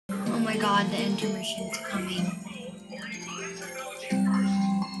my god, the intermission's coming.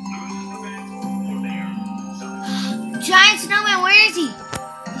 Giant snowman, where is he?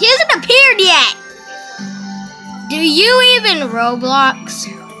 He hasn't appeared yet. Do you even Roblox?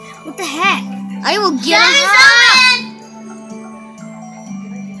 What the heck? I will get him.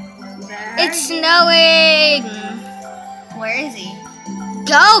 It's snowing. Where is he?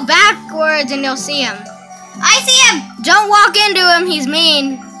 Go backwards and you'll see him. I see him! Don't walk into him, he's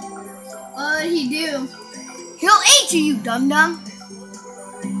mean. What did he do? He'll eat you, dum-dum.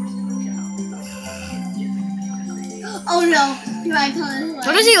 Oh no.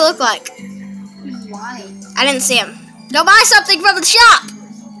 What does he look like? He's white. I didn't see him. Go buy something from the shop.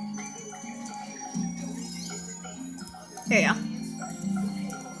 Here you go.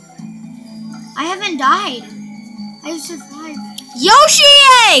 I haven't died. I survived. Yoshi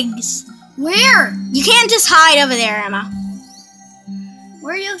eggs! Where? You can't just hide over there, Emma.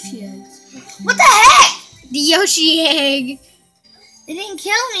 Where are Yoshi eggs? What the heck? The Yoshi egg. They didn't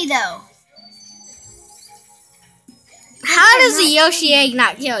kill me though. How does the Yoshi egg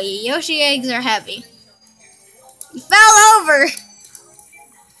not kill you? Yoshi eggs are heavy. You fell over.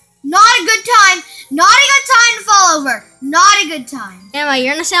 Not a good time. Not a good time to fall over. Not a good time. Emma,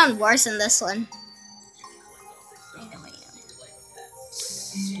 you're gonna sound worse in this one. I know I am.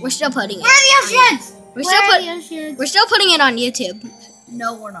 We're still putting it. Where are the Yoshi eggs? We're still putting it on YouTube.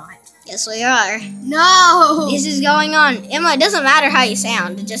 No, we're not. Yes, we are. No. This is going on. Emma, it doesn't matter how you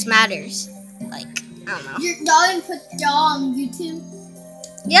sound. It just matters. Like, I don't know. Y'all didn't put y'all on YouTube?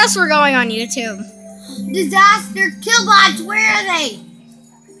 Yes, we're going on YouTube. Disaster killbots, where are they?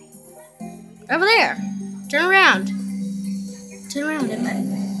 Over there. Turn around. Turn around, Emma.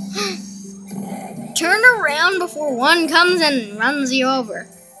 Turn around before one comes and runs you over.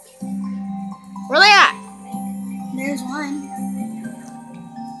 Where are they at? There's one.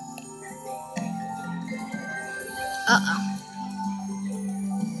 Uh-oh.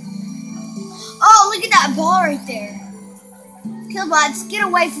 Oh, look at that ball right there. Killbots, get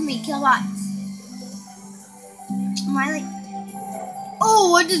away from me, killbots. Am I like...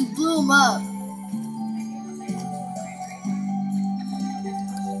 Oh, I just blew him up.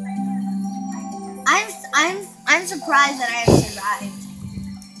 I'm surprised that I have survived.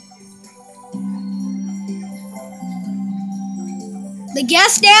 The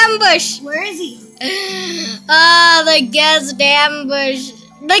guest ambush. Where is he? The guest ambush.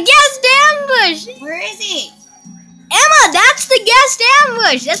 The guest ambush. Where is he? Emma, that's the guest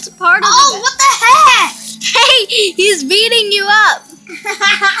ambush. That's a part of Oh, what the heck? Hey, he's beating you up. What the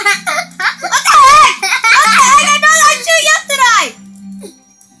heck? What the heck? I know that too yesterday.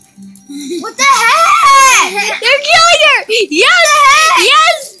 What the heck? They're killing her. Yes.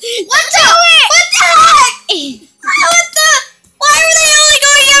 Yes. What the heck? What the heck? What the? Why were they only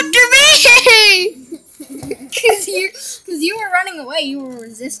going after me? Because you were running away. You were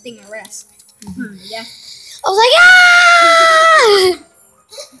resisting arrest. Yeah. I was like, ah!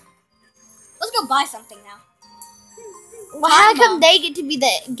 Let's go buy something now. Well, how come they get to be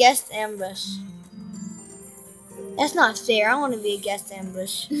the guest ambush? That's not fair. I want to be a guest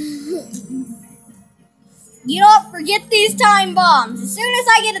ambush. You don't forget these time bombs. As soon as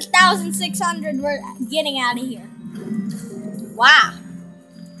I get 1,600, we're getting out of here. Wow.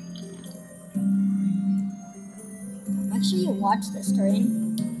 Make sure you watch this screen.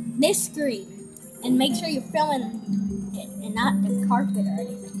 And make sure you're filming it and not the carpet or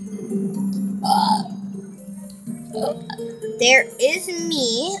anything. There is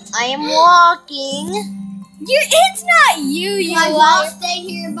me. I am walking. It's not you, you I'll stay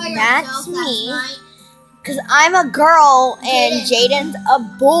here by That's me. Because I'm a girl and Jaden's a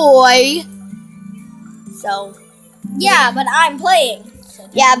boy. So. Yeah, but I'm playing.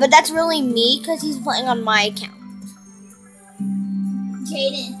 Yeah, but that's really me because he's playing on my account.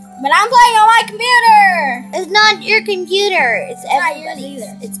 Jaden. But I'm playing on my computer. It's not your computer. It's everybody's. Not yours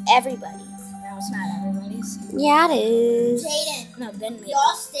either. It's everybody's. No, it's not everybody's. Yeah, it is. Jaden, No, Ben made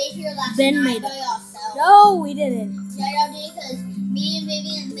y'all stayed here last Ben night made by it. yourself. No, we didn't. Yeah, y'all did because me and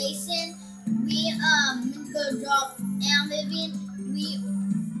Vivian and Mason, we went to go drop Vivian. We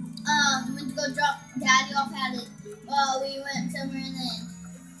went to go drop Daddy off at it. We went somewhere and then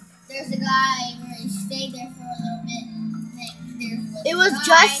there's a guy where he stayed there for a little bit. It was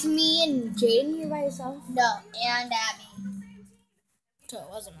just me and Jaden here by yourself? No, and Abby. So it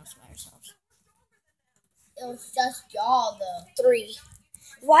wasn't us by ourselves. It was just y'all though. 3.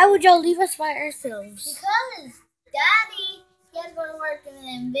 Why would y'all leave us by ourselves? Because Daddy, he had to go to work, and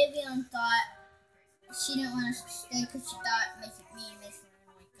then Vivian thought she didn't want to stay because she thought me and Mason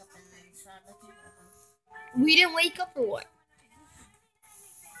would wake up and then start looking for them. We didn't wake up or what?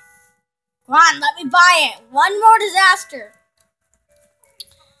 Come on, let me buy it. One more disaster.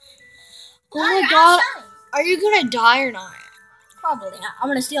 Oh my god. Are you gonna die or not? Probably not. I'm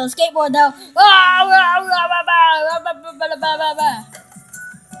gonna steal a skateboard though.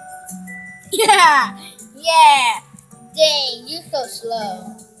 Yeah. Yeah. Dang, you're so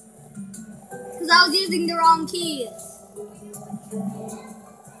slow. Because I was using the wrong keys.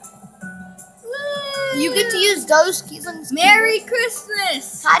 You get to use those keys on this Merry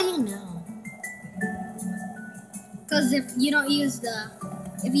Christmas! How do you know? Because if you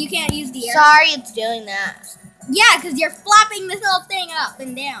can't use the air. Sorry, it's doing that. Yeah, because you're flapping this whole thing up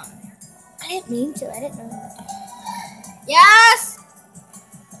and down. I didn't mean to. I didn't know that. Yes!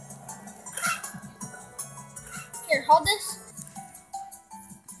 Here, hold this.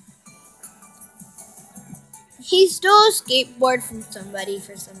 He stole a skateboard from somebody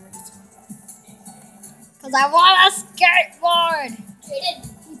for some reason. Because I want a skateboard. Jaden,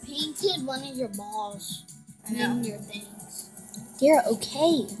 you painted one of your balls in your things. They're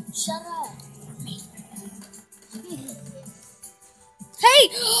okay. Shut up. Hey!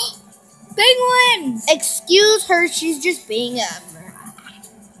 Penguins! Excuse her. She's just being a...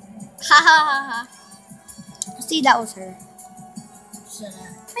 Ha ha ha ha. See, that was her. Shut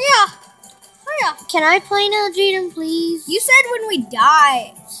up. Yeah. Oh yeah. Can I play now, Jaden, please? You said when we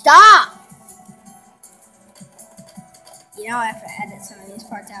die. Stop! You know I have to edit some of these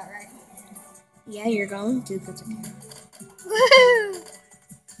parts out, right? Yeah, you're going to, because okay. Woohoo!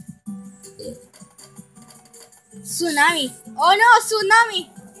 Tsunami. Oh no, tsunami.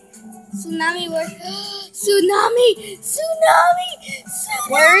 Tsunami, where? Tsunami! Tsunami!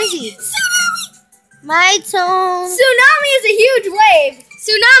 Tsunami! Where is he? Tsunami! My tone. Tsunami is a huge wave.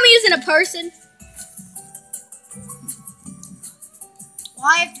 Tsunami isn't a person. Well,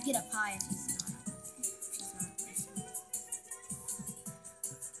 I have to get up high if he's not.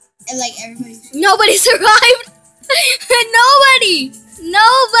 And like everybody. Nobody survived.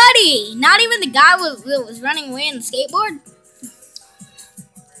 Nobody. Not even the guy who was running away on the skateboard.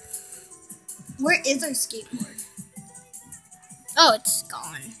 Where is our skateboard? Oh, it's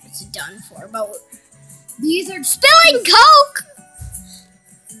gone. It's done for. But These are spilling Coke.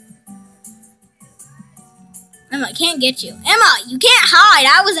 Emma, I can't get you. Emma, you can't hide.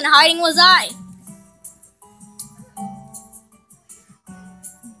 I wasn't hiding, was I?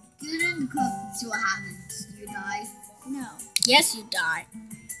 Get in the cup and see what happens. You die? No. Yes, you die.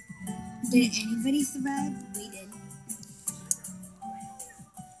 Did anybody survive? We did.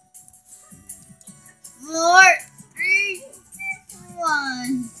 4, 3,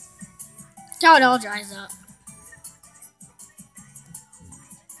 1. That's how it all dries up.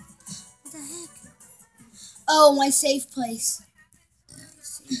 What the heck? Oh, my safe place.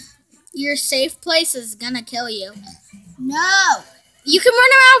 Your safe place is gonna kill you. No. You can run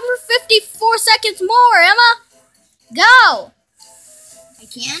around for 54 seconds more, Emma. Go. I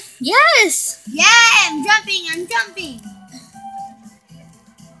can? Yes. Yeah, I'm jumping.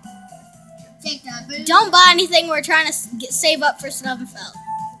 Take that, boo. Don't buy anything. We're trying to save up for Snowfell.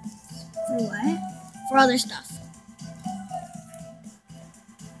 For what? For other stuff.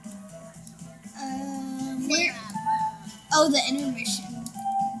 Where? Oh, the intermission.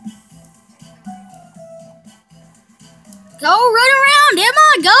 Go run around, Emma.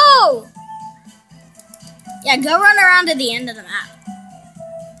 Go. Yeah, go run around to the end of the map.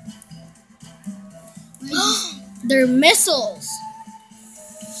 They're missiles.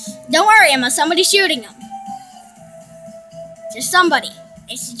 Don't worry, Emma. Somebody's shooting them. Just somebody.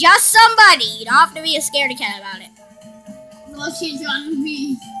 It's just somebody. You don't have to be a scaredy cat about it. Well, she's on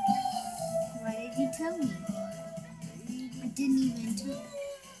me. Why did you tell me? I didn't even tell you.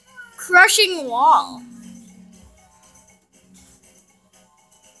 Crushing wall.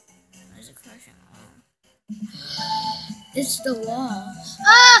 There's a crushing wall. It's the wall.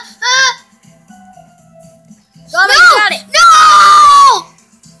 Somebody got it. No!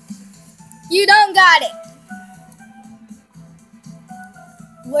 You don't got it.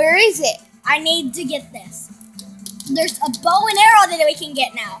 Where is it? I need to get this. There's a bow and arrow that we can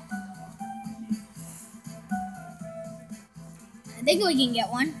get now. I think we can get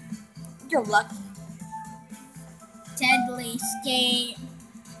one. You're lucky. Deadly skate.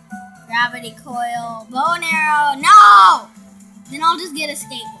 Gravity coil. Bow and arrow. No! Then I'll just get a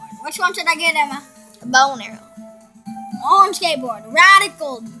skateboard. Which one should I get, Emma? A bow and arrow. Orange skateboard.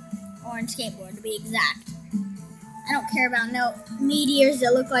 Radical orange skateboard, to be exact. I don't care about no meteors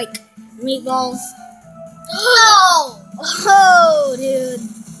that look like meatballs. Oh! Oh, dude.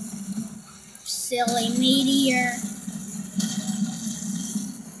 Silly meteor.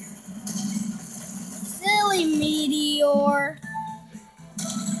 Silly meteor.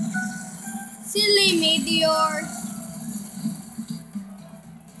 Silly meteor.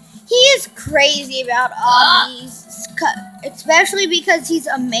 He is crazy about obbies, especially because he's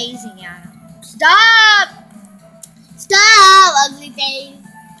amazing at them. Stop! Stop, ugly face.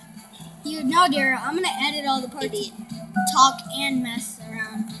 You know, dear, I'm gonna edit all the parts Idiot. talk and mess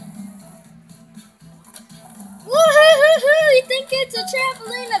around. Woo-hoo-hoo-hoo! You think it's a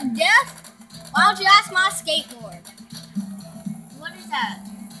trampoline of death? Why don't you ask my skateboard? What is that?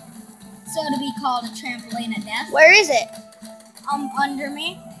 So to be called a trampoline of death. Where is it? Under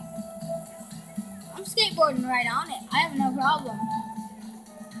me. I'm skateboarding right on it. I have no problem.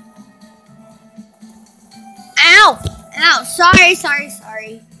 Ow! Ow!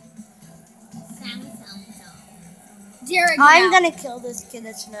 Sorry. Derek, I'm now. gonna kill this kid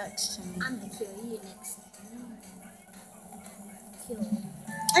that's next to me. I'm gonna kill you next. Kill.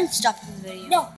 I'm stopping the video. No.